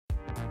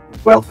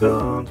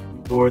Welcome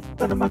to the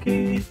Thunder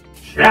Monkey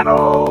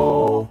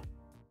channel.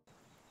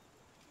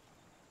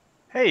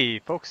 Hey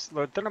folks,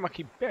 Lord Thunder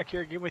Monkey back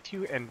here again with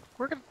you, and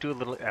we're going to do a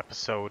little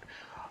episode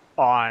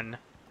on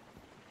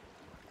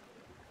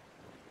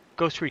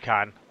Ghost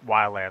Recon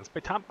Wildlands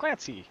by Tom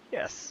Clancy.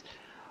 Yes.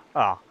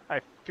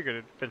 I figured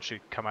it'd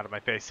eventually come out of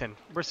my face, and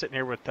we're sitting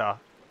here with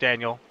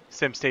Daniel,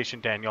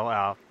 SimStation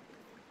Daniel,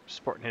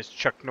 sporting his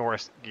Chuck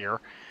Norris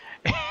gear.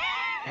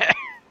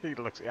 He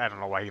looks, I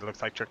don't know why he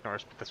looks like Chuck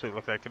Norris, but that's what he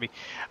looks like to me.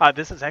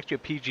 This is actually a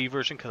PG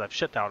version because I've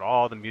shut down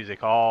all the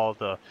music, all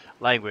the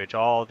language,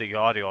 all the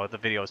audio, the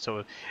video.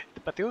 So,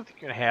 but the only thing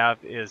you're going to have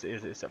is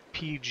a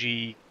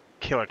PG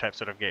killer type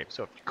sort of game.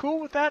 So if you're cool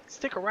with that,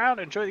 stick around,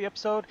 enjoy the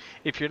episode.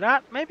 If you're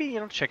not, maybe,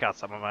 check out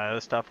some of my other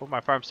stuff with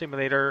my Farm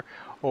Simulator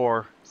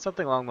or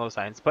something along those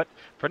lines. But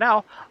for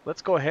now,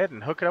 let's go ahead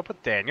and hook it up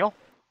with Daniel.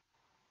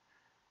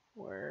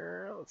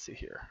 Let's see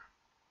here.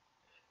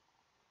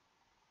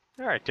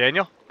 All right,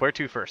 Daniel, where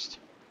to first?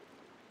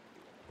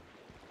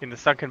 In the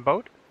sunken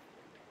boat?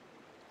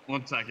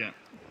 1 second.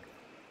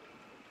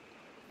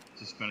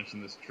 Just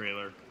finishing this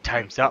trailer.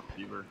 Time's up.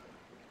 Fever.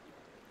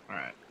 All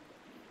right.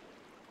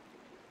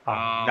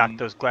 Knock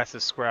those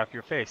glasses square off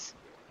your face.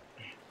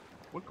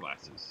 What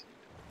glasses?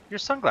 Your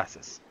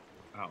sunglasses.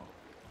 Oh.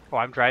 Oh,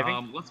 I'm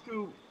driving. Let's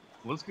go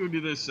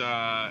do this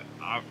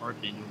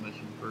Archangel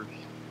mission first.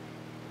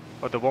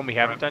 Oh, the one we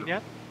haven't done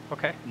yet?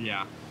 Okay.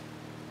 Yeah.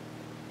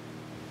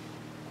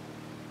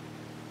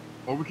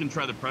 Or we can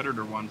try the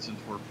Predator one since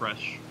we're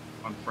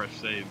on fresh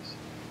saves.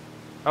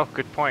 Oh,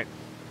 good point.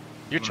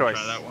 Your Wanna choice.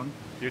 Try that one.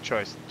 Your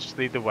choice. Just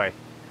lead the way.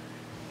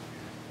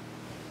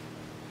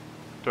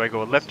 Do I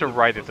go left or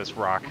right at this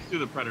rock? Let's do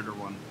the Predator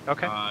one.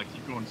 Okay.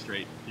 Keep going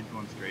straight. Keep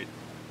going straight.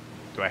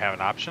 Do I have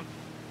an option?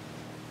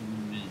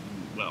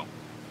 Well.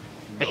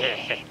 No.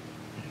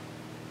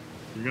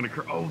 You're gonna.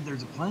 Oh,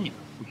 there's a plane.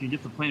 We can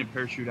get the plane and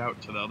parachute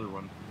out to the other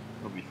one.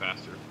 It'll be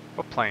faster.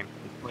 What plane?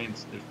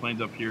 There's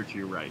planes up here to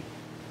your right.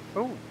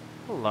 Oh,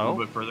 A hello.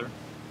 little bit further.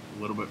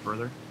 A little bit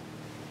further.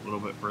 A little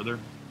bit further.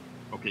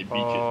 Okay, beach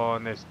Oh,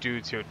 and there's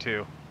dudes here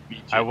too. it. Beach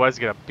it. I was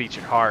gonna beach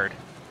it hard.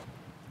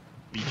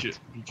 Beach it.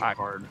 Beach it I'm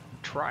hard.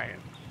 trying,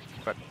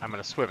 but I'm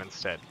gonna swim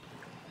instead.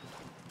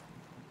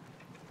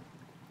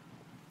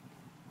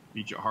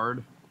 Beach it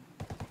hard.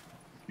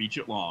 Beach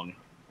it long.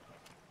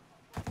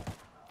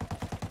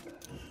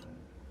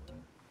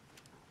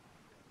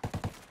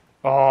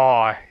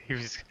 Oh, he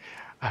was.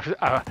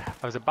 I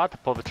was about to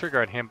pull the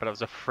trigger on him, but I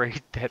was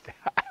afraid that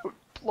I would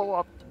blow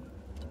up.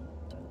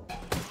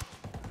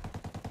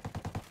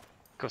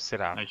 Go sit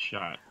down. Nice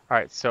shot. All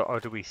right. So,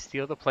 do we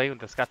steal the plane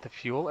that's got the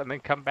fuel and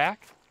then come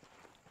back?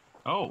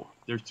 Oh,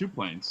 there's 2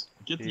 planes.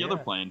 Get the other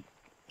Yeah. plane.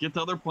 Get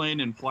the other plane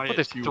and fly Oh, it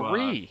there's to.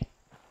 3.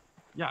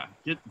 Yeah,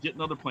 get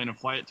another plane and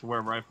fly it to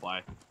wherever I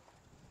fly.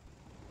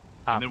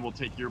 Um, And then we'll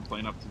take your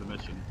plane up to the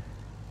mission.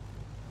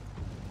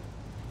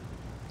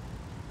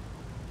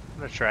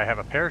 I'm not sure I have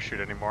a parachute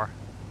anymore.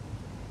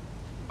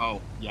 Oh,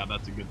 yeah,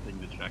 that's a good thing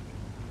to check.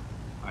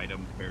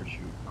 Item,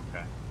 parachute.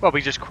 Okay. Well,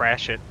 we just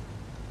crash it.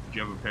 Do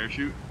you have a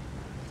parachute?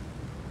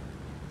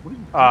 What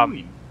are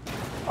you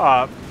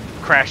doing?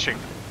 Crashing.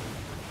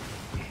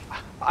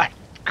 I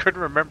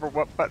couldn't remember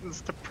what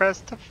buttons to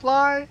press to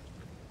fly.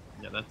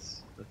 Yeah,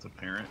 that's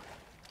apparent.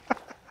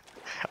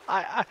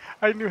 I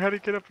knew how to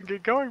get up and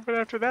get going, but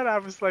after that I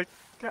was like,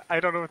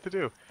 I don't know what to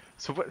do.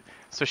 So what?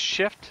 So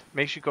shift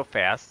makes you go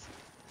fast.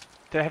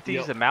 Did I have to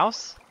use the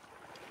mouse?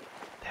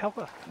 The hell?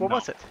 What No,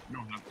 was it?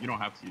 You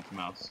don't have to use the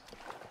mouse.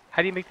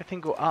 How do you make the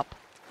thing go up?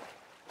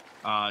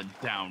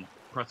 Down.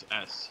 Press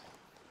S.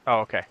 Oh,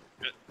 okay.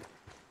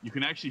 You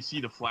can actually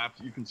see the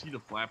flaps. You can see the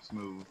flaps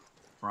move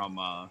from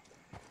a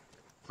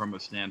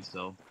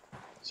standstill.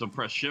 So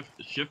press shift.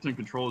 Shift and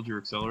control is your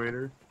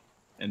accelerator,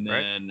 and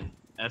then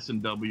S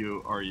and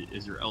W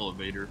is your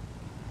elevator,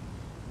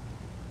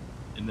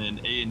 and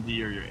then A and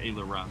D are your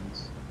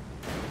ailerons.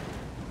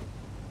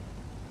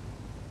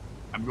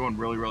 I'm going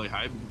really, really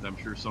high because I'm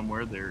sure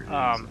somewhere there is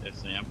a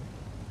SAM.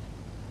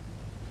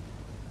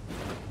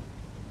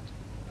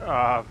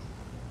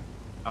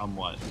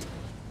 What?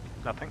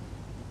 Nothing.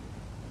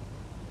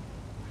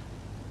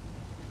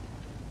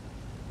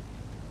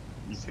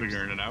 You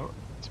figuring it out?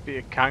 To be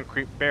a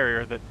concrete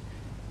barrier that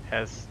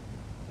has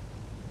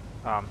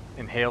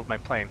inhaled my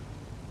plane.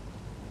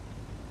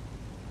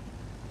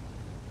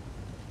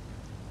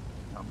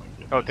 Oh my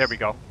goodness. Oh, there we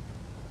go.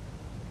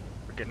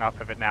 We're getting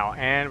off of it now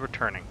and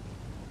returning.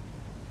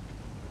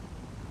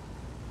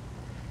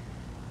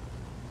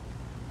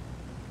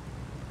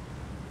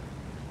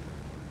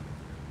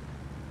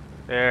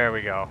 There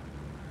we go.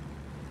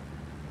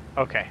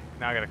 Okay,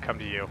 now I gotta come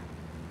to you.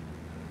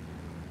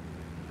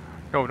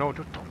 No,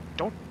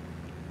 don't.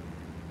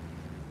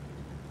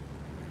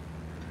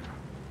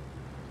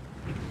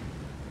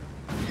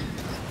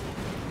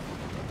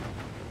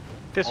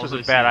 This was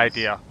a bad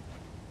idea.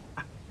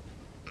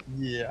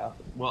 Yeah.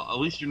 Well, at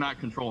least you're not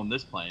controlling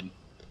this plane.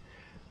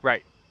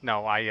 Right.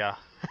 No, I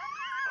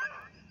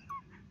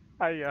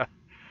might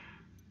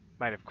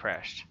have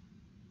crashed.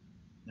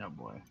 Oh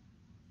boy.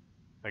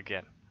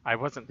 Again. I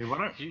wasn't. Hey, You're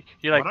why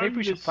like, don't maybe you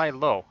we should just fly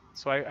low.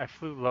 So I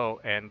flew low,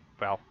 and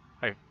well,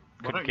 I why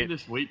couldn't don't you get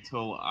just wait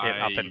till it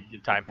up I in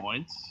get time. the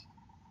points?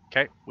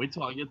 Okay. Wait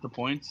till I get the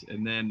points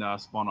and then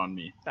spawn on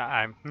me.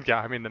 I'm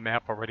in the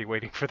map already,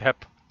 waiting for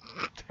that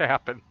to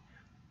happen.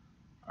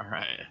 All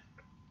right.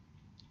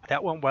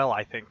 That went well,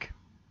 I think.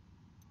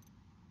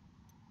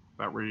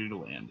 About ready to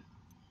land.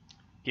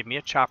 Give me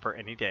a chopper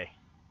any day.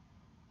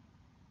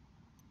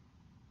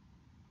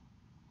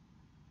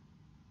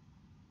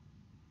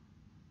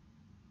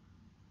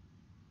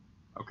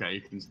 Okay,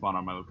 you can spawn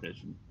on my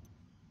location.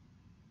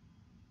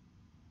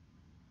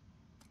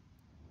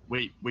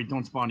 Wait,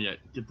 don't spawn yet.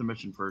 Get the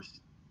mission first.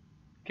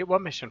 Get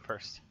one mission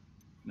first.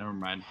 Never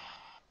mind.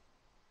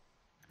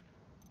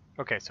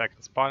 Okay, so I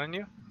can spawn on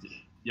you?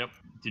 Yep.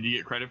 Did you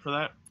get credit for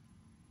that?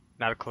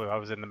 Not a clue. I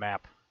was in the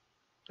map.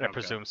 I Okay.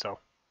 presume so.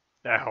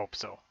 I hope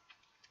so.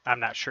 I'm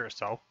not sure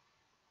so.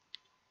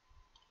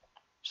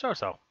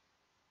 So.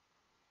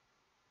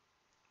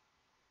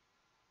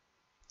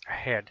 I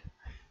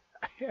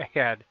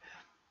had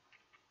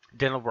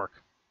dental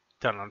work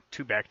done on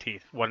 2 back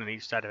teeth, one in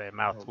each side of my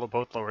mouth, Oh,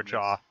 both lower goodness.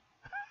 jaw.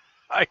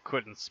 I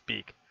couldn't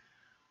speak.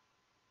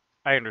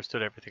 I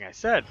understood everything I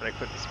said, but I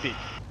couldn't speak.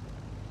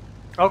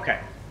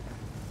 Okay.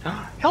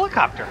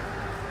 Helicopter!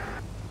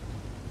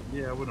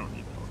 Yeah, we don't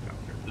need a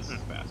helicopter. This is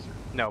faster.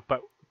 No,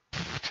 but I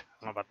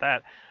don't know about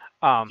that.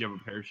 Do you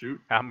have a parachute?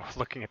 I'm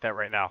looking at that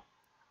right now.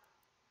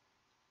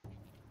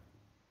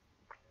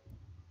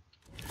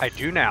 I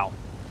do now.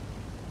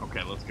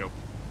 Okay, let's go.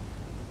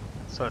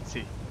 So let's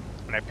see.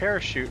 When I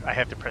parachute, I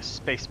have to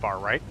press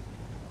spacebar, right?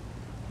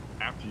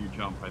 After you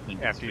jump, I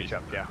think. After you it's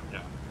jump, yeah.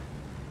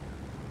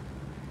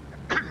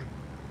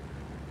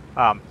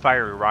 Yeah.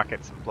 Fiery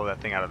rockets and blow that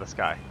thing out of the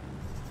sky.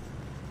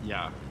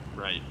 Yeah.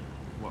 Right.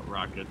 What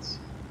rockets?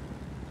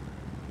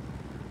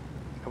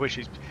 I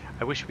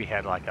wish we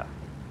had like a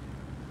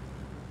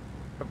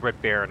Red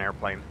Baron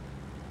airplane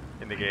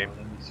in the game. Oh,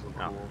 that'd be so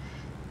No. cool.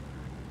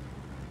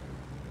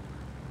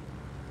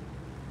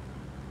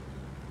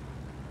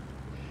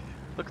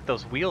 Look at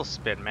those wheels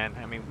spin, man.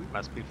 I mean, we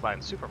must be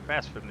flying super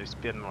fast for them to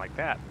spin like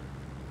that.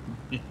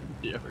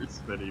 Yeah, we're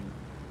spinning.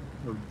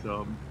 So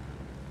dumb.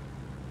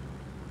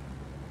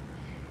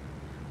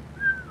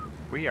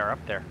 We are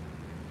up there.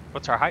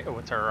 What's our height?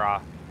 What's our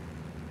I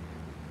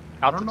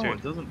don't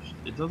altitude? know.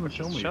 It doesn't What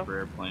show does it me show? for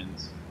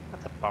airplanes.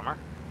 That's a bummer.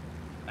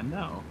 I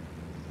know.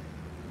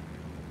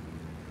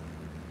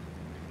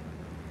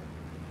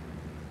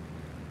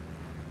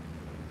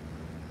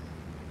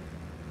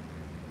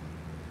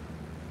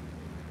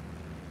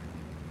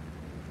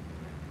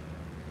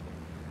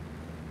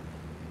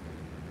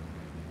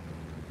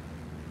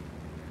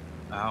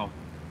 Wow.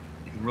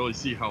 You can really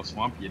see how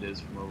swampy it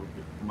is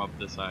from up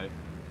this high.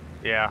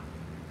 Yeah,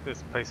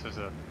 this place was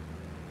a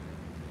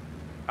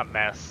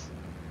mess.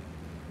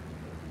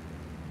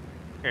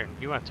 Here,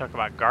 you want to talk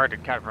about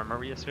guarded? God,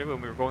 remember yesterday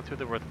when we were going through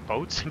there with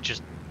boats and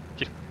just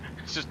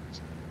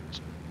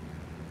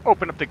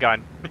open up the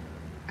gun.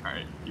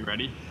 Alright, you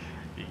ready?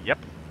 Yep,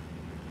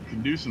 You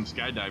can do some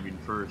skydiving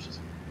first.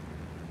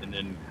 And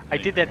then I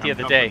did that the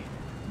other day.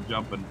 I'm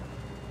jumping.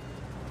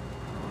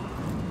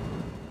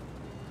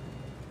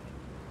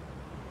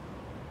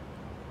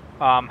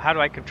 How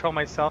do I control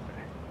myself?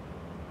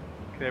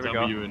 There we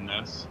go. W and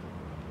S.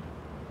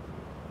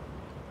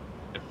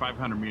 At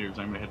 500 meters,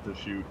 I'm gonna hit the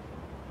chute.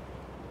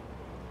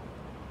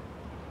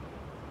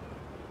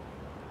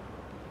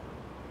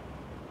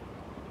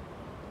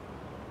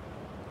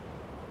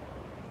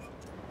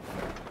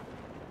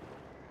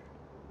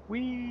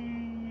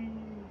 Whee!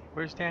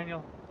 Where's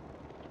Daniel?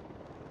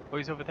 Oh,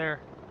 he's over there.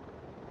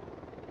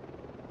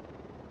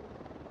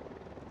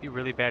 Be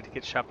really bad to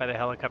get shot by the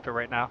helicopter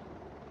right now.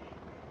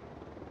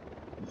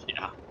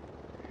 Yeah.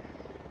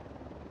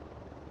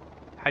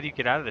 How do you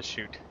get out of the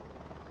chute?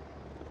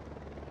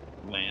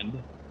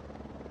 Land.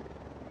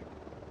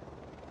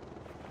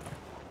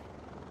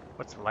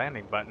 What's the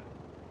landing button?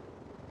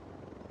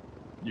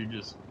 You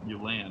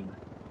land.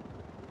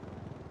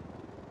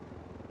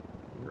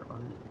 Where are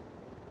you?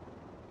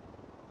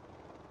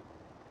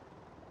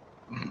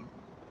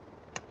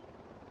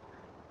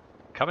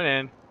 Coming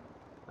in.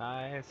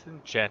 Nice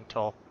and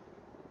gentle.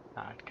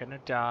 Not gonna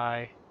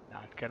die.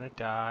 Not gonna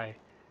die.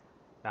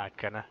 Not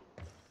gonna...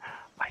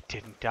 I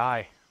didn't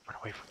die. Run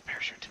away from the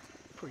parachute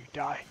before you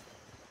die.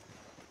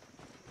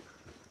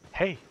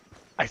 Hey,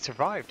 I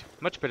survived.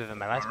 Much better than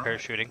my last Alright.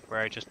 parachuting,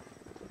 where I just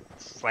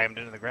slammed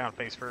into the ground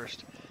face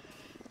first.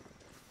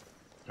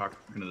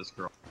 Talking to this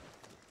girl.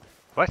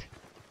 What?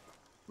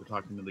 We're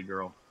talking to the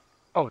girl.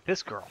 Oh,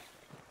 this girl.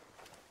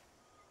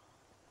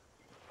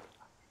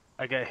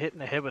 I got hit in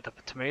the head with a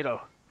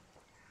tomato.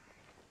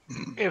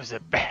 It was a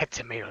bad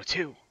tomato,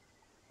 too.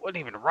 Wasn't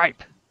even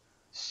ripe.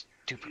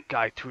 Stupid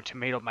guy threw a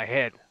tomato at my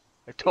head.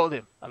 I told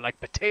him I like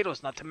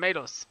potatoes, not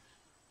tomatoes.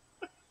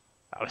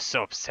 I was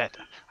so upset.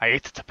 I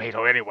ate the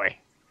tomato anyway.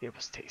 It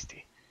was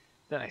tasty.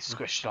 Then I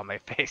squished it on my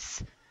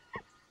face.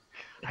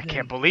 I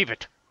can't believe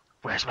it.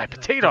 Where's my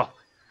potato?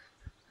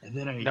 And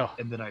then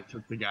I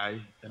took the guy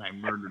and I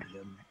murdered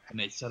him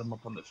and I set him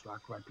up on this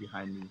rock right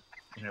behind me.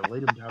 and I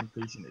laid him down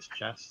facing his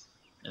chest,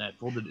 and I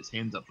folded his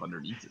hands up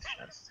underneath his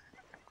chest.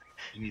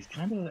 And he's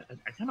I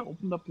kind of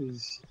opened up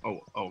his. Oh,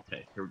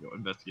 okay. Here we go.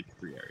 Investigate the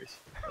 3 areas.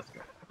 Let's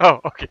go.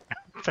 Oh, okay.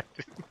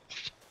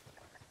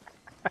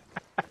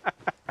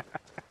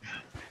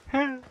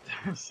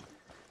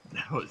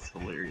 That was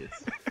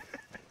hilarious.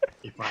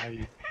 If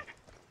I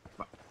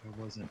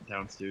wasn't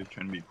downstairs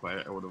trying to be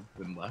quiet, I would have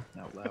been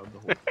laughing out loud the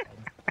whole time.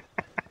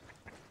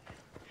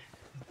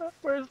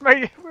 Where's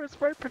my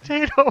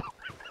potato?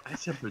 I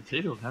said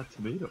potato, not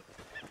tomato.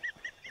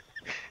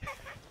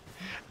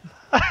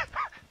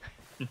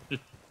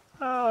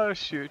 Oh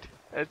shoot,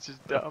 that's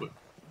just dumb.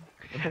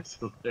 That's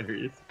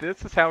hilarious.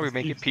 This is how we This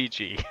make it game's-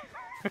 PG.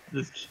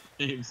 This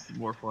game's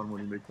more fun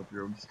when you make up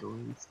your own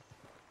stories.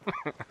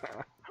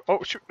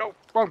 Oh shoot, no,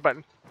 wrong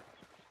button.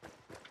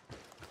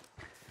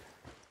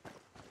 I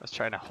was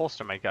trying to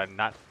holster my gun,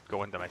 not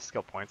go into my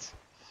skill points.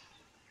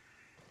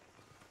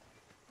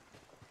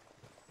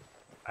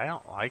 I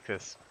don't like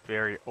this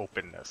very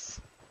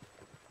openness.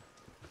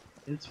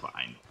 It's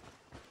fine.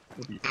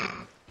 It'll be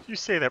fine. You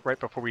say that right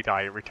before we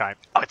die every time.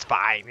 Oh, it's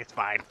fine, it's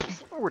fine.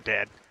 We're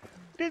dead.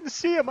 Didn't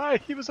see him,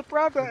 he was a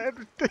brother.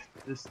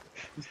 This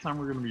time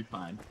we're gonna be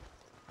fine.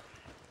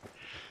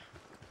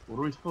 What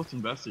are we supposed to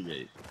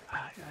investigate?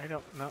 I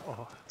don't know.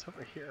 Oh, it's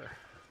over here.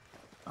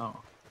 Oh,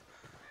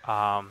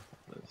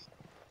 let's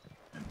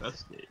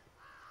investigate.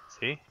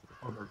 See?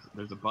 Oh,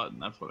 there's a button.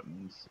 That's what it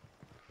means.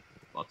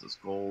 Lots of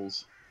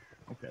skulls.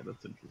 Okay,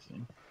 that's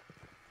interesting.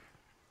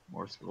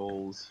 More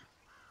skulls.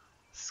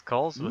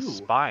 Skulls with Ooh.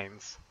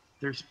 spines.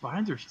 Their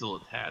spines are still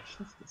attached.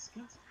 That's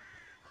disgusting.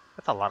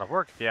 That's a lot of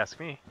work, if you ask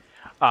me.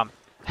 I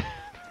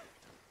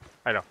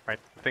know, right?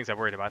 Things I'm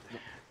worried about.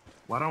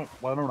 Why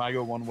don't I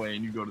go one way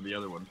and you go to the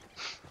other one?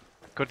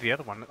 Go to the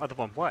other one. Other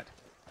one what?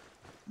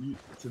 You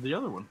to the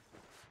other one,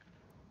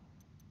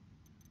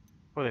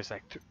 Oh, there's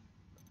like two.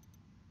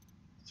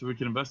 so we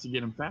can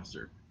investigate them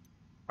faster.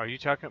 Are you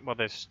talking? Well,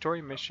 there's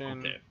story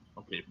mission.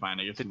 Okay, fine.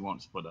 I guess we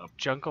won't split up.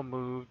 Jungle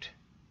moved.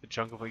 The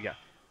jungle. Yeah.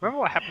 Remember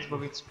what happens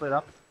when we split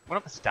up? One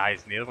of us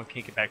dies and the other one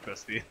can't get back to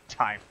us the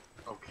time.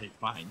 Okay,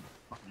 fine.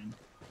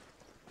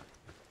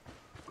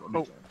 Go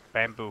Oh, to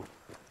bamboo.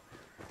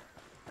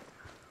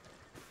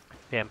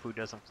 Bamboo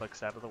doesn't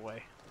flex out of the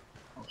way.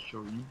 I'll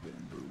show you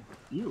bamboo.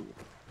 Ew.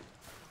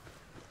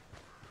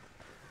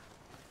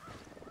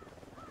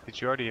 Did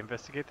you already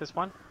investigate this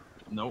one?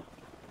 Nope.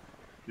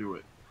 Do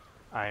it.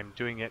 I'm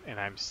doing it and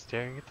I'm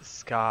staring at the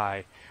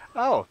sky.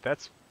 Oh,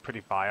 that's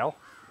pretty vile.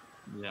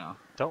 Yeah.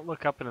 Don't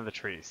look up into the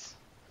trees.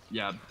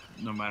 Yeah.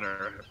 No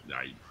matter,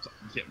 I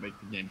can't make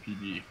the game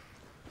PG.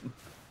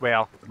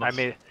 Well, I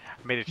Unless-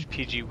 made it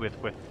PG with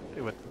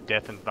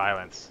death and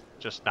violence,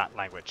 just not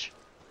language.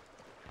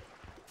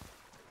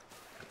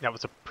 That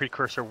was a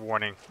precursor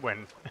warning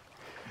when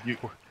You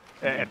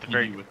at the PG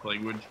very with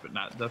language, but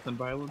not death and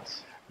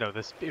violence. no, it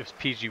was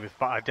PG with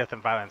death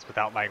and violence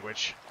without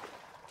language.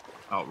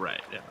 Oh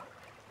right, yeah.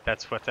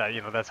 That's what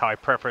that's how I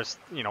prefaced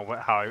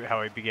how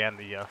I began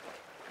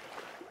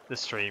the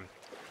stream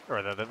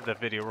or the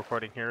video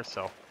recording here.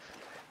 So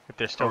if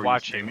they're still Are you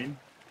watching, streaming?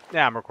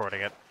 yeah, I'm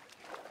recording it.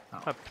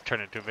 Oh. I'll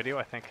turn it into a video,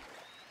 I think.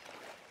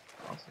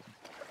 Awesome.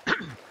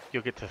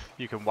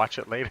 You can watch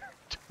it later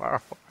tomorrow.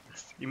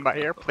 See my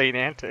airplane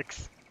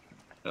antics,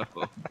 Oh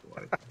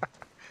boy.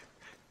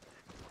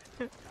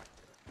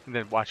 and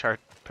then watch our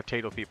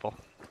potato people.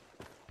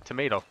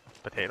 Tomato,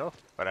 potato,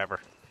 whatever.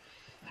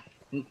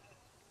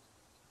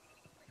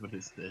 What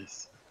is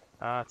this?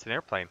 It's an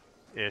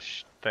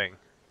airplane-ish thing.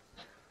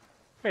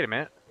 Wait a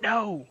minute.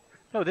 No,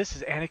 this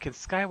is Anakin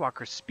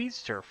Skywalker's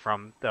speedster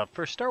from the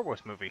first Star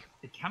Wars movie.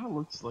 It kind of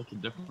looks like a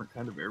different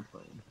kind of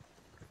airplane.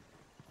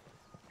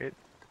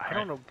 I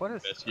don't know what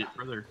is. Investigate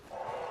further.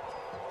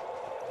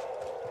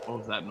 What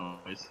was that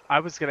noise?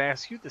 I was gonna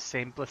ask you the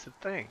same blessed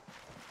thing.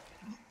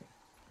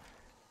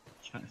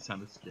 Kind of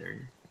sounded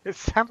scary. It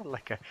sounded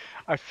like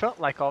I felt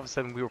like all of a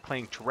sudden we were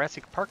playing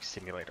Jurassic Park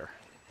Simulator.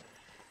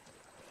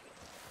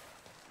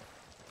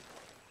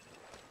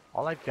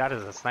 All I've got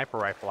is a sniper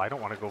rifle. I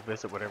don't want to go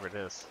visit whatever it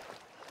is.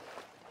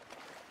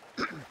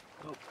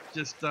 Oh,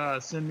 just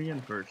send me in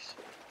first.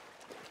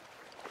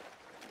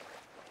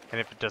 And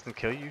if it doesn't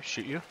kill you,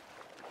 shoot you?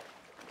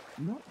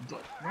 No, why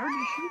are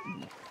you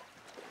shooting me?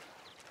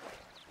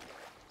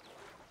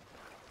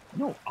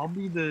 No, I'll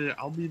be the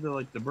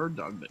like the bird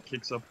dog that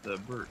kicks up the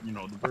bird,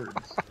 the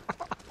birds.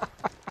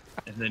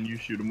 And then you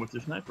shoot them with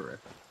your sniper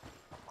rifle.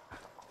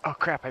 Oh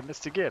crap! I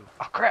missed again.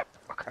 Oh crap!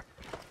 Oh crap!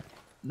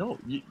 No,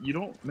 you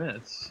don't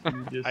miss.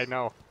 You just, I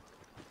know,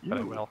 but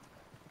I Ew. will.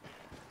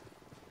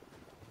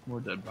 More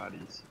dead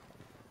bodies.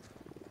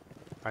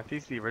 Aren't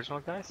these the original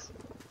guys?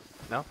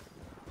 No.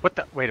 What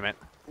the? Wait a minute.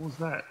 What was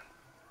that?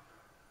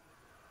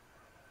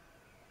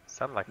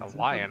 Sounded like a Is that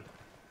lion.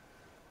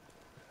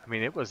 I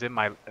mean, it was in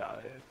my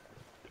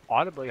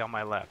audibly on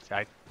my left.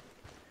 I'm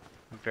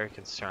very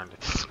concerned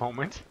at this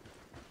moment.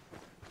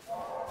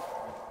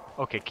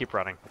 Okay, keep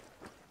running.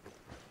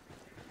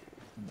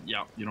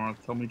 Yeah, you don't have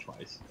to tell me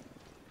twice.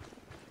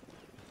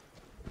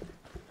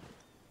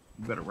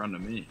 You better run to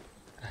me.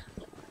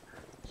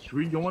 You Should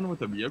we go in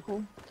with a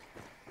vehicle?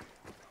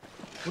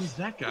 What is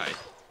that guy?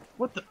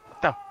 What the?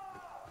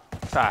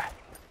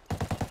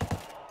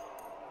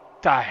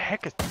 The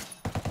heck is...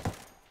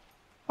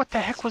 What the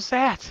heck was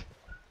that?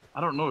 I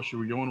don't know. Should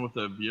we go in with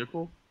a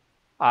vehicle?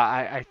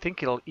 I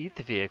think it'll eat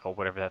the vehicle,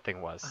 whatever that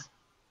thing was.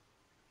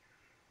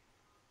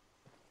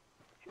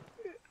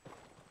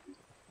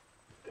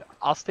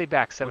 I'll stay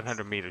back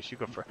 700 meters. You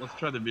go first. Let's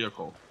try the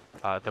vehicle.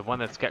 The one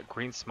that's got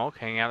green smoke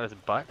hanging out of his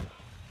butt.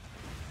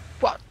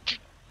 What?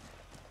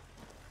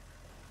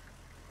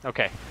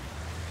 Okay.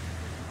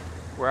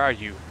 Where are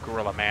you,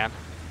 gorilla man?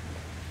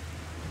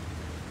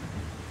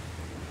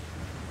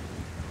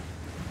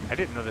 I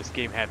didn't know this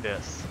game had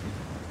this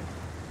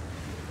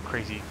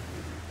crazy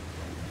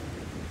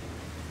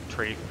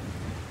tree.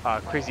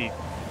 Crazy.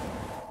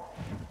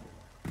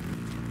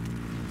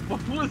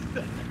 What was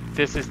that?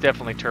 This is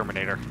definitely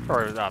Terminator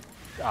or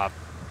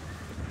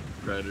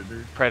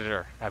Predator.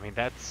 Predator. I mean,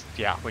 that's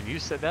yeah. When you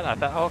said that, I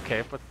thought, oh,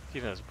 okay, but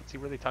you know, what's he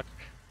really talking?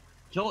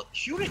 Kill it!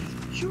 Shoot it!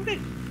 Shoot it!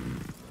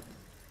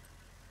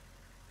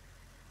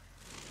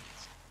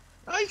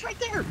 Oh, he's right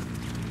there!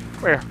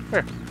 Where?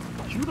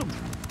 Shoot him!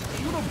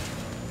 Shoot him!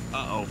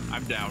 Uh-oh,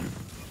 I'm down.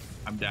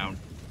 I'm down.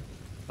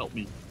 Help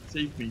me.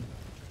 Save me.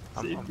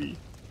 Save me.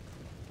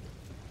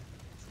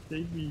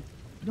 Save me.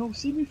 No,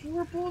 save me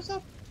before it blows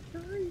up!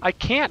 Hurry. I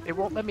can't. It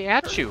won't let me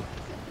at you.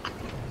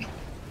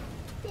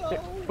 No.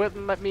 It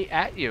wouldn't let me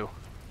at you.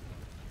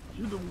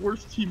 You're the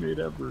worst teammate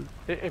ever.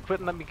 It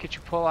wouldn't let me get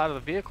you pull out of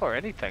the vehicle or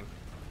anything.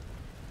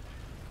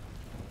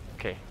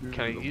 Okay, You're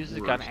can I the use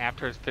the gun worst.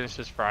 after it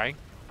finishes frying?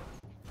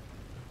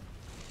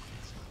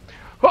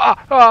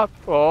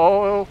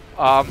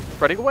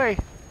 Running away.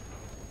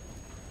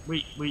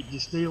 Wait,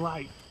 just stay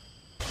alive.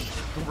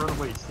 Don't run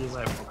away, stay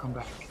alive, I'll come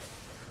back.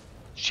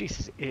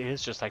 Jesus, it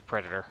is just like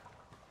Predator.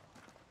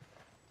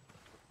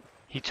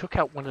 He took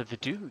out one of the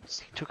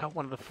dudes. He took out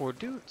one of the 4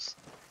 dudes.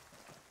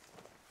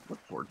 What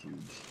 4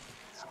 dudes?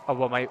 Oh,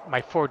 well,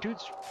 my 4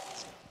 dudes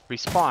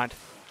respawned,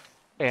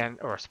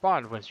 or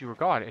spawned once you were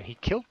gone, and he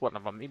killed one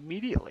of them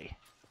immediately.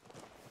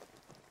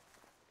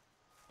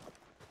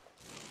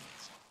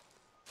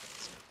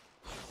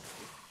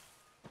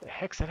 The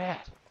heck's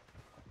that?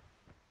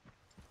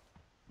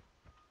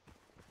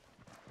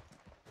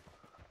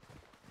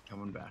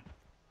 Coming back.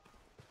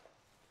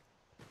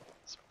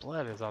 His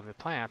blood is on the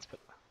plants, but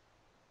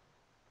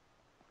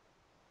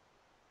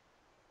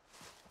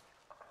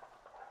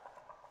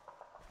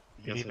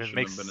it even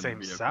makes the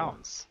same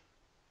sounds.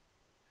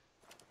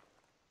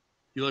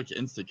 You like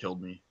insta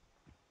killed me.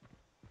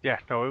 Yeah,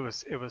 no,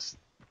 it was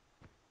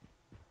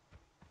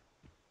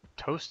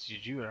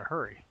toasted you in a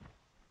hurry.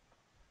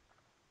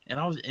 And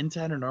I was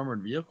inside an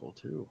armored vehicle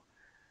too.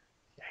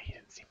 Yeah, he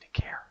didn't seem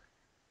to care.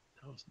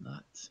 That was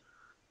nuts.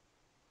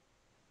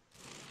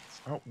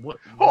 Oh, what?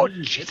 Oh, did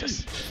you hit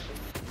Jesus! me?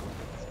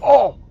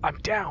 Oh, I'm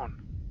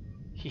down.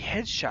 He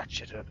headshot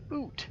you to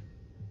boot.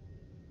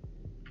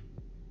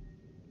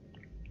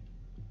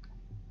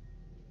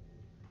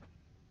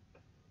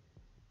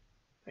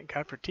 Thank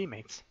God for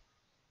teammates.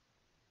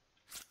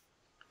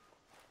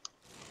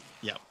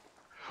 Yep.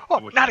 Oh,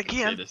 I wish not I could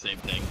again! Say the same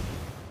thing.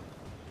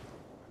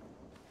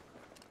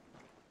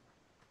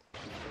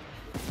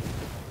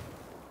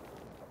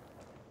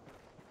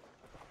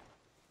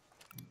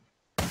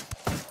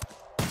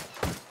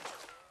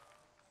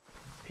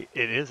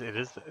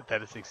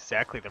 That is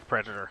exactly the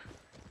Predator.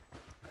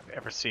 I've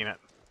ever seen it.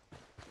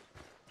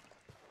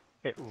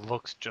 It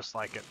looks just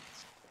like it.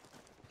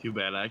 Too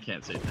bad I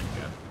can't say thank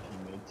God for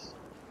teammates.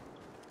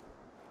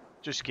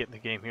 Just get in the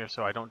game here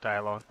so I don't die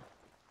alone.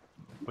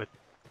 With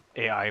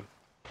AI.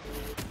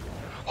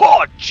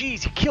 Oh,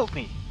 jeez, he killed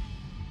me!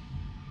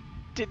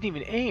 Didn't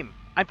even aim.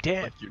 I'm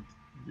dead. Like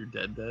you're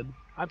dead.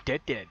 I'm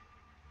dead.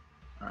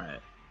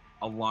 Alright.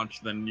 I'll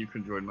launch, then you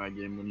can join my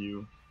game when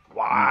you get back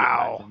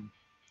Wow. in.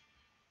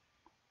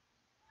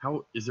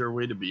 How is there a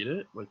way to beat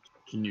it? Like,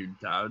 can you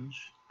dodge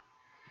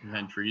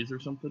behind trees or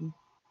something?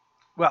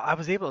 Well, I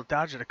was able to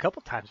dodge it a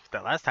couple times, but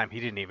that last time he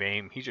didn't even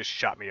aim. He just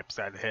shot me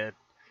upside the head.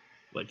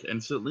 Like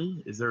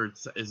instantly? Is there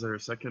a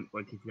second,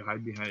 like if you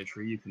hide behind a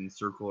tree, you can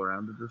circle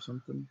around it or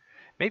something?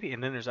 Maybe,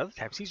 and then there's other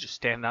times he's just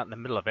standing out in the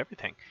middle of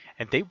everything,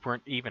 and they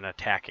weren't even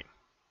attacking.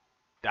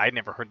 I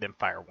never heard them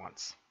fire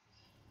once.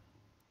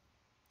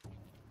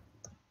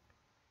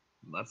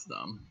 That's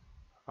dumb.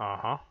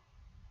 Uh-huh.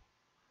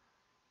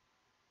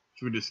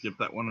 Should we just skip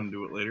that one and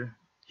do it later?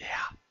 Yeah.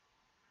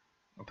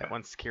 Okay. That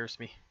one scares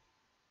me.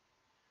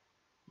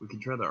 We can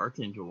try the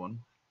Archangel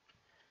one.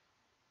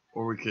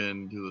 Or we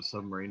can do the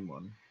submarine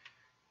one.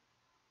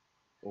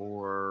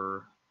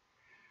 Or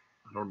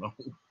I don't know.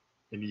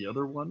 Any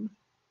other one?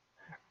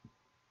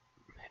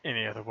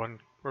 Any other one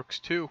works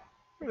too.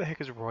 Where the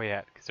heck is Roy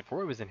at? Because if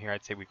Roy was in here,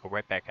 I'd say we go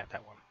right back at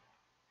that one.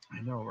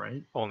 I know,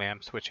 right? Only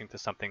I'm switching to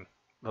something a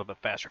little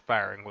bit faster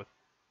firing with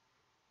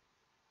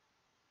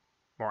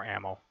more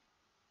ammo.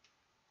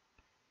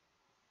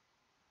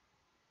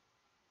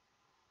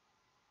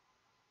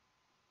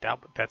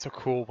 That's a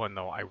cool one,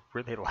 though. I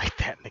really like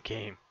that in the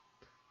game.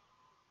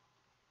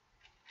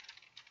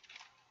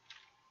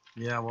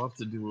 Yeah, we'll have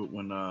to do it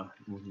when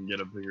we can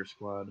get a bigger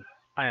squad.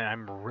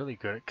 I'm really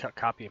good at cut,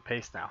 copy, and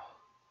paste now.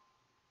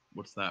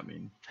 What's that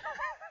mean?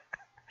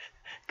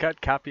 Cut,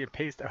 copy, and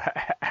paste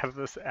out of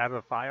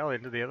the file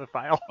into the other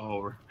file.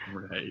 Oh,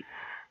 right.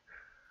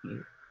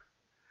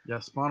 Yeah,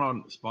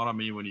 spawn on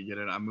me when you get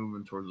it. I'm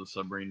moving towards the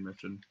submarine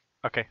mission.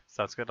 Okay,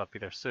 sounds good. I'll be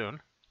there soon.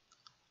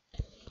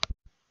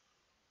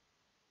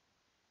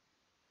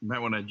 You might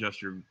want to adjust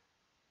your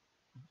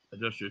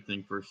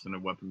thing first in a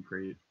weapon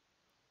crate.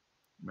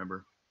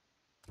 Remember?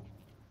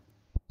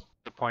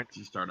 Good point.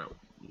 You start out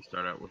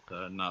with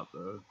not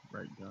the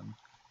right gun.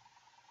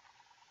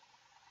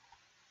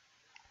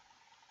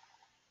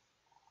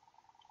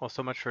 Well,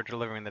 so much for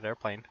delivering that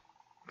airplane.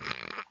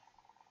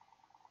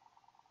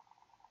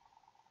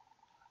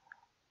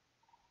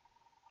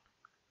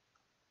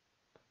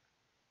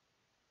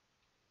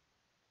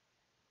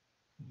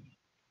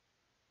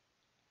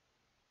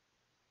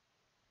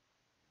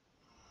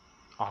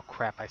 Oh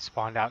crap, I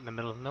spawned out in the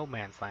middle of no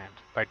man's land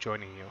by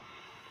joining you.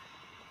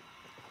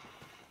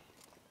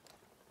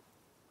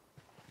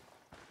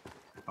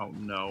 Oh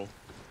no.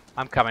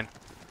 I'm coming.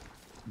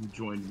 You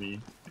joined me.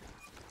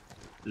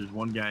 There's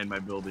one guy in my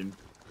building,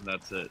 and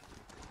that's it.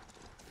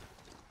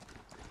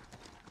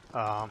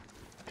 God,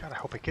 I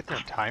hope I get there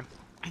in time.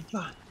 I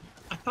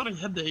thought I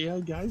had the AI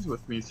guys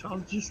with me, so I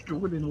was just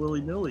going in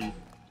willy-nilly.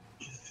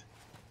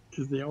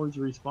 Because they always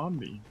respawn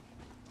me.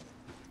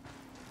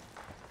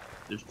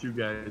 There's two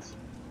guys.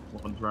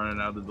 One's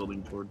running out of the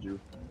building towards you.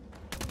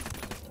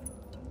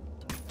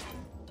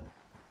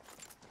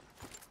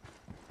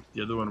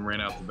 The other one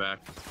ran out the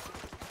back.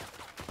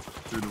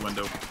 Through the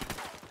window.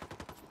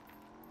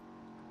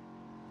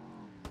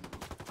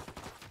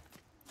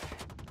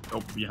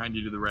 Oh, behind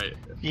you to the right.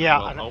 Yeah,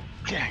 Well, I know.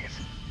 Dang it.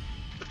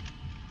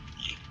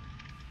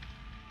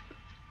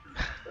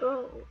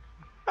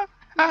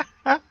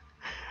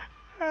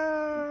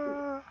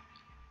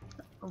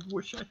 I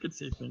wish I could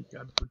say thank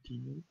God for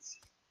teammates.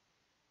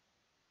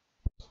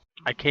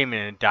 I came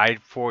in and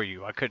died for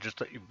you. I could just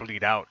let you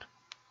bleed out.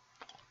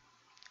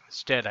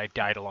 Instead, I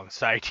died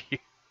alongside you.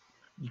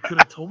 You could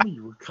have told me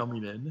you were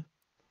coming in.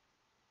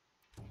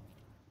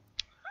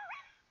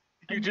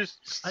 You just...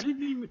 I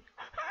didn't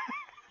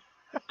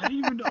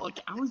even know. Like,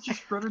 I was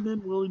just running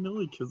in willy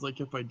nilly because, like,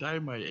 if I die,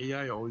 my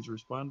AI always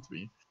responds to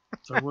me,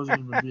 so I wasn't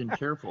even being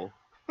careful.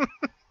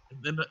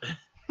 And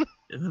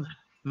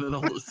then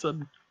all of a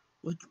sudden,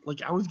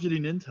 like I was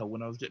getting intel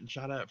when I was getting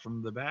shot at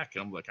from the back,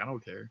 and I'm like, I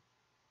don't care.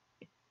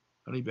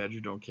 Honey Badger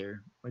don't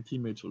care. My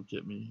teammates will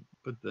get me,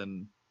 but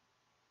then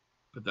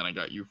I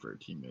got you for a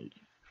teammate.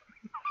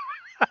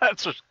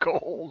 That's just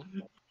gold.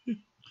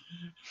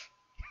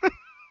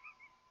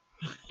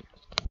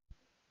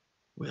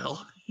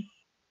 Well,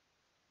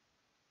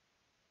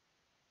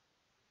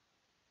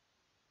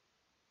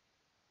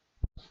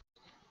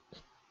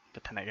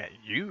 But then I got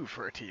you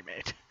for a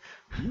teammate.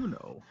 you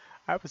know.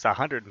 I was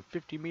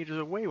 150 meters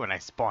away when I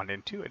spawned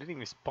in too. I didn't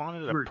even spawn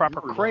in a You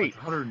proper were crate.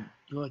 Like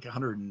you're like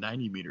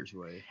 190 meters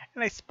away.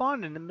 And I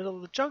spawned in the middle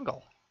of the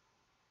jungle.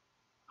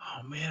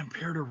 Oh man,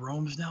 Imperator to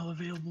Rome's now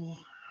available.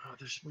 Oh,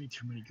 there's way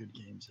too many good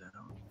games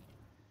now.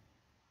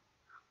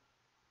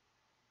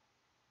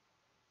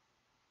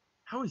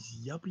 How is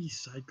Yuppie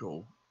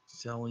Cycle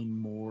selling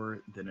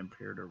more than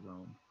Imperator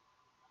Rome?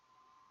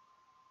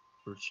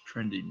 Or it's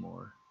trending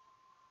more?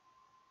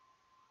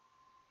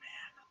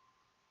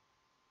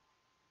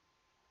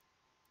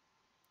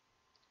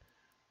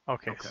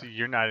 Okay, so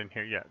you're not in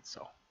here yet,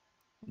 so.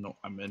 No,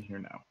 I'm in here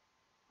now.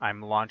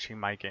 I'm launching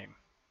my game.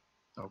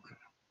 Okay.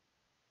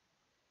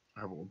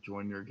 I will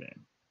join your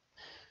game.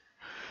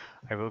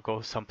 I will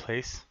go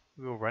someplace.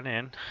 We will run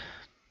in,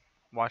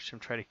 watch them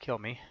try to kill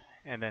me,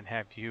 and then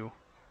have you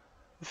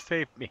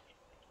save me.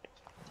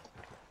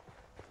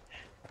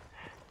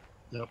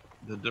 Yep.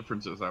 The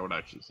difference is I would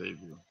actually save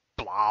you.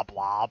 Blah,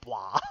 blah,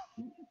 blah.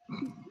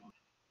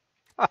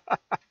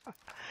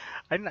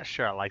 I'm not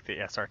sure I like the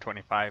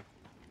SR-25.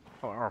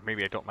 Or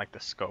maybe I don't like the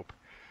scope.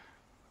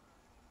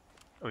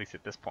 At least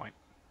at this point.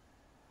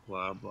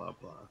 Blah blah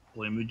blah.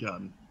 Blame the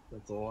gun.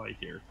 That's all I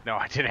hear. No,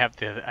 I didn't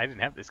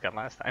have this gun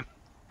last time.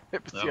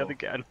 It was the other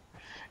gun.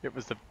 It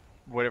was the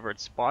whatever it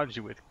spawns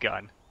you with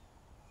gun.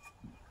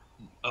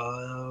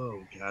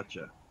 Oh,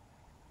 gotcha.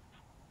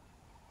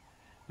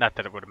 Not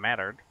that it would have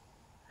mattered,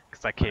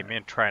 because I came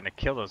in trying to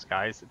kill those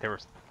guys. There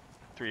was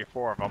 3 or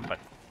 4 of them, but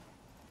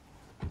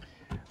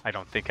I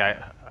don't think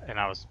I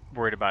was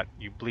worried about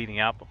you bleeding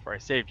out before I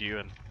saved you,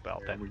 and well,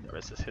 then the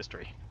rest is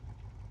history.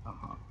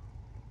 Uh-huh.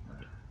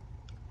 Right.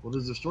 Well,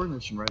 there's a story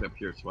mission right up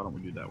here, so why don't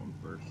we do that one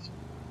first?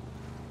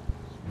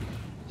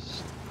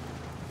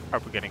 Are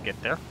we gonna get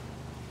there?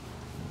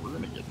 We're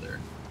gonna get there.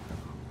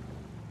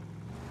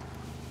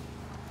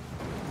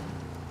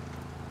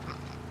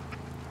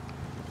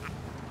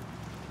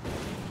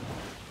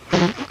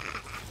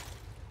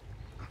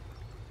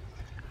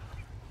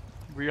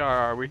 We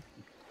are we?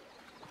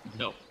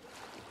 No.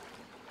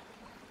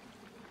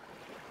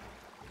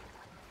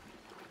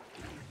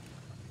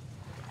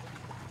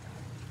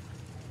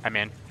 I'm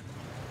in.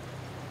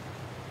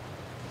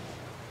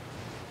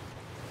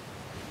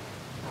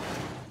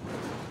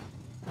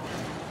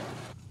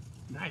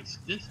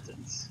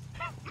 distance.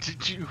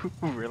 Did you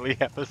really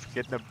have us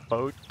get in a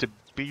boat to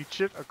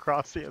beach it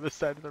across the other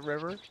side of the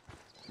river?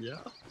 Yeah.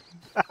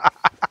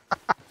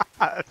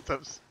 That's so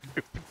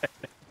stupid.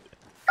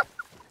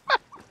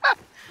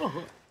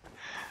 Oh,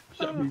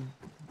 I mean,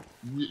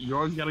 you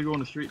always got to go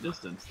in a straight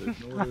distance. There's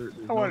no other. There's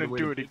I no want other to way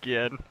do to it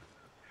again.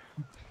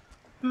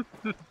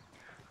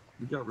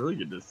 We got really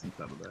good distance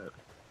out of that.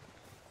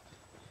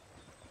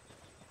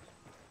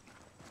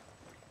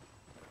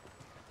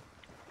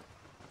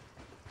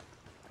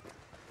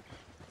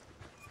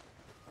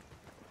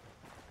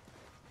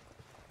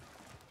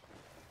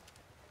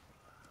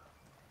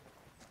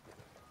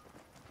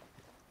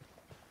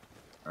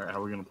 All right, how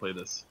are we gonna play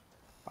this?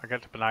 I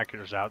got the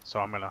binoculars out, so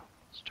I'm gonna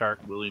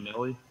start. Willy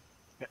nilly.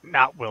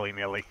 Not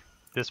willy-nilly.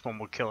 This one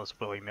will kill us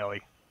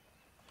willy-nilly.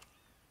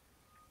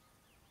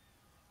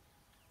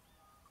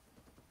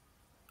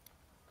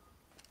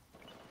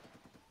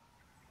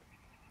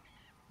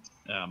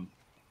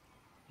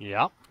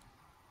 Yep.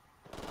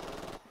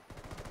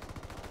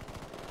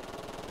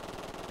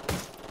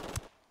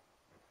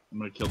 I'm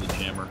gonna kill the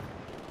jammer.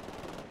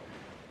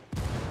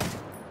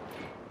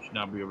 Should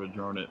not be able to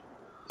drone it,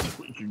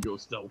 so we can go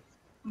stealth.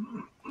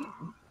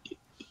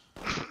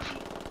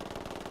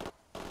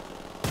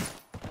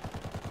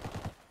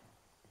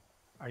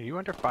 Are you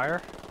under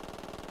fire?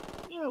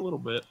 Yeah, a little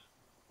bit.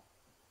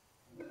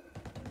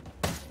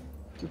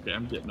 It's okay,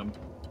 I'm getting them.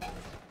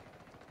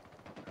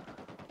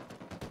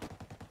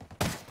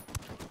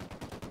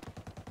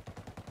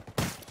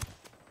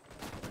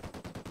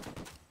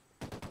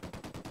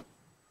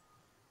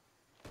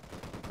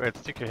 Go ahead,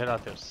 stick your head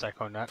out there,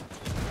 psycho nut.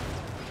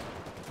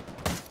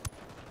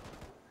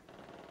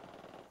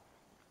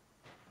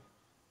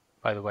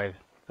 By the way,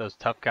 those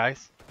tough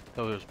guys,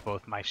 those are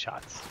both my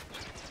shots.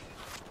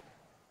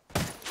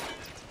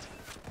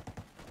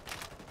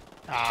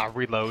 Ah,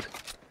 reload.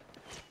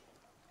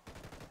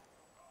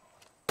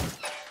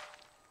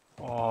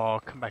 Oh,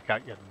 come back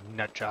out, you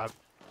nut job.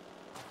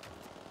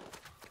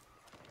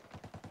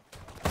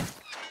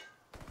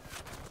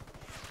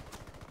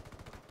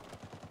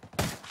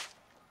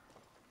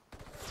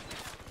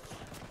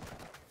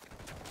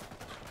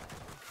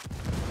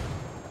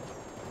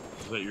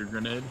 Is that your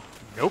grenade?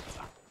 Nope.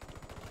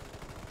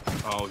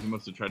 Oh, he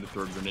must have tried to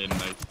throw a grenade,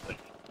 and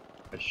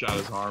I shot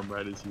his arm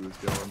right as he was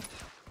going.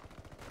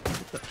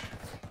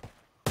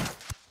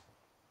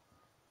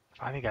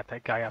 Finally got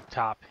that guy up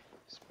top.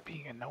 He's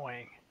being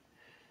annoying.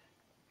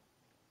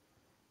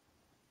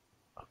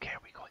 Okay,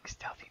 are we going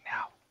stealthy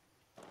now?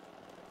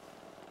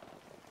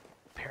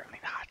 Apparently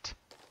not.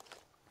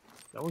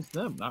 That was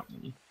them, not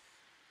me.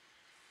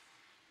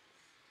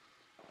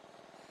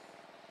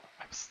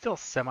 I'm still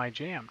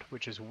semi-jammed,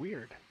 which is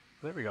weird.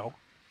 There we go.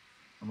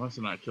 I must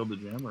have not killed the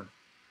jammer.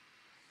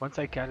 Once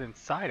I got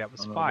inside, I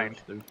was Oh, no, fine.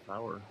 There's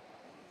power.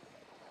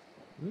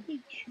 Where are they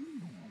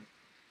shooting at?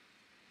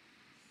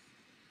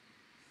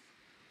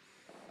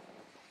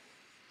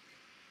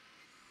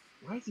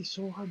 Why is it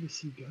so hard to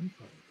see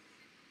gunfire?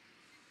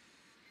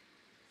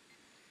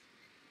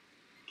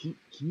 Can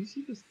you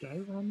see this guy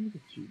around me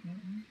that's shooting at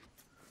me?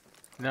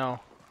 No,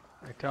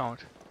 I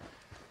don't.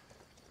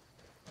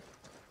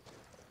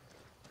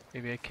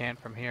 Maybe I can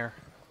from here.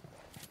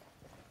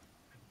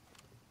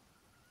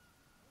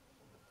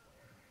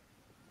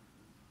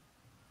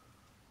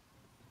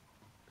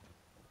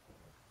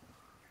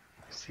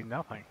 I see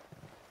nothing.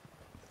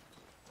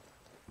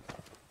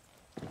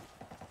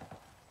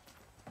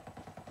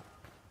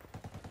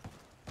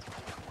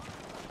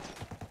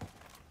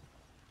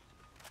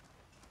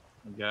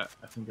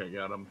 I think I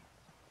got him.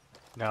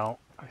 No,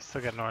 I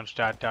still got an orange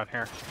dot down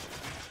here.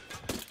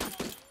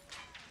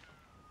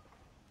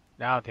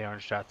 Now the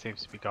orange dot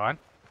seems to be gone.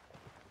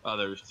 Oh,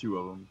 there was two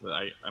of them, but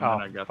I Oh,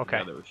 mean, I got the okay.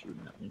 guy that was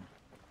shooting at me.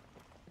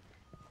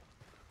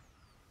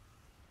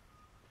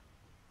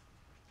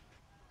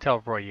 Tell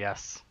Roy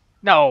yes.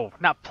 No,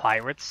 not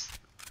pirates.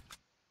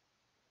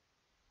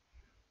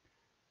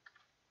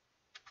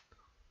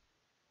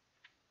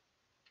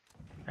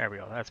 There we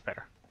go, that's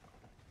better.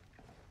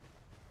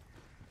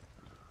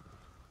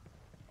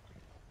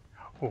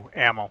 Ooh,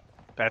 ammo.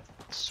 That's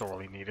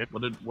sorely needed.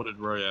 What did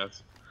Roy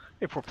ask?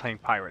 If we're playing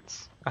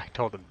pirates. I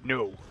told him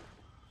no.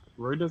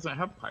 Roy doesn't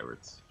have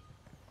pirates.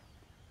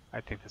 I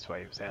think that's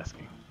why he was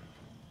asking.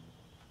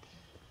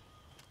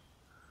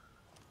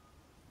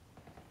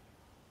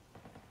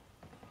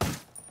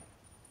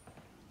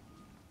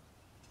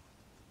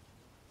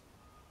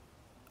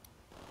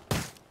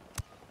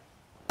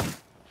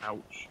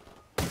 Ouch.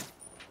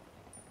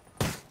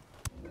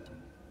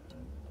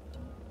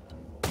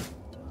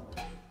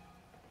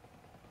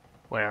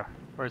 Where?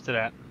 Where's it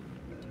at?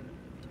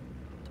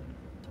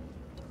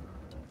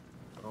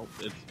 Oh,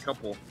 it's a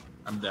couple.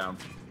 I'm down.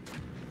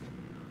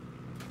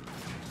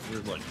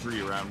 There's like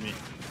 3 around me.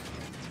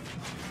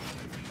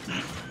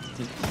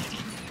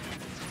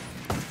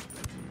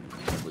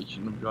 We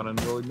shouldn't have gone in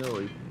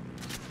willy-nilly.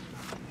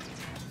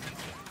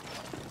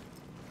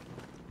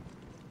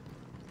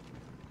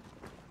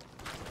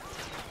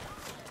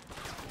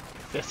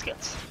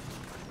 Biscuits.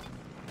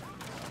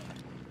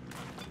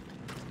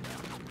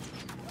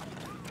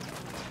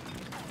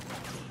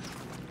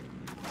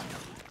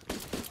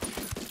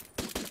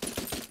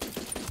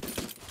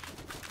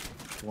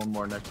 one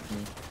more next to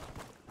me.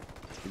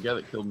 The guy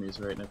that killed me is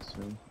right next to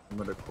me.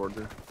 I'm at a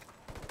quarter.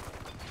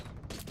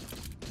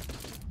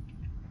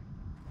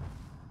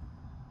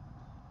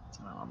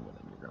 Oh,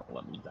 you're gonna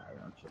let me die,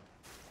 aren't you?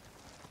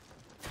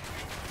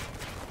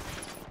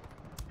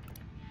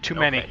 Too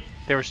many.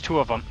 There was 2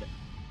 of them. Okay.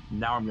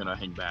 Now I'm gonna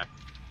hang back.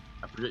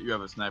 I forget you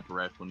have a sniper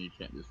rifle and you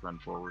can't just run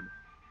forward.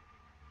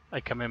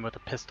 I come in with a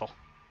pistol.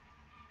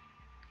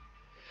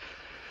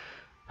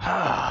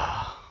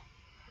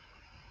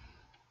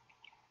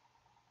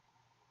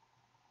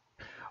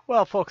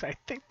 Well, folks, I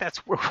think that's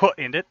where we'll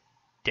end it.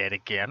 Dead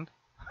again.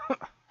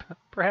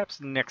 Perhaps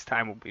next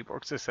time we'll be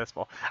more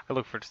successful. I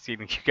look forward to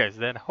seeing you guys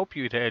then. Hope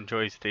you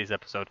enjoyed today's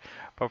episode.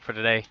 But for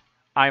today,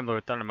 I'm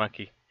Lord Thunder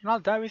Monkey, and I'll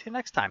die with you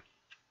next time.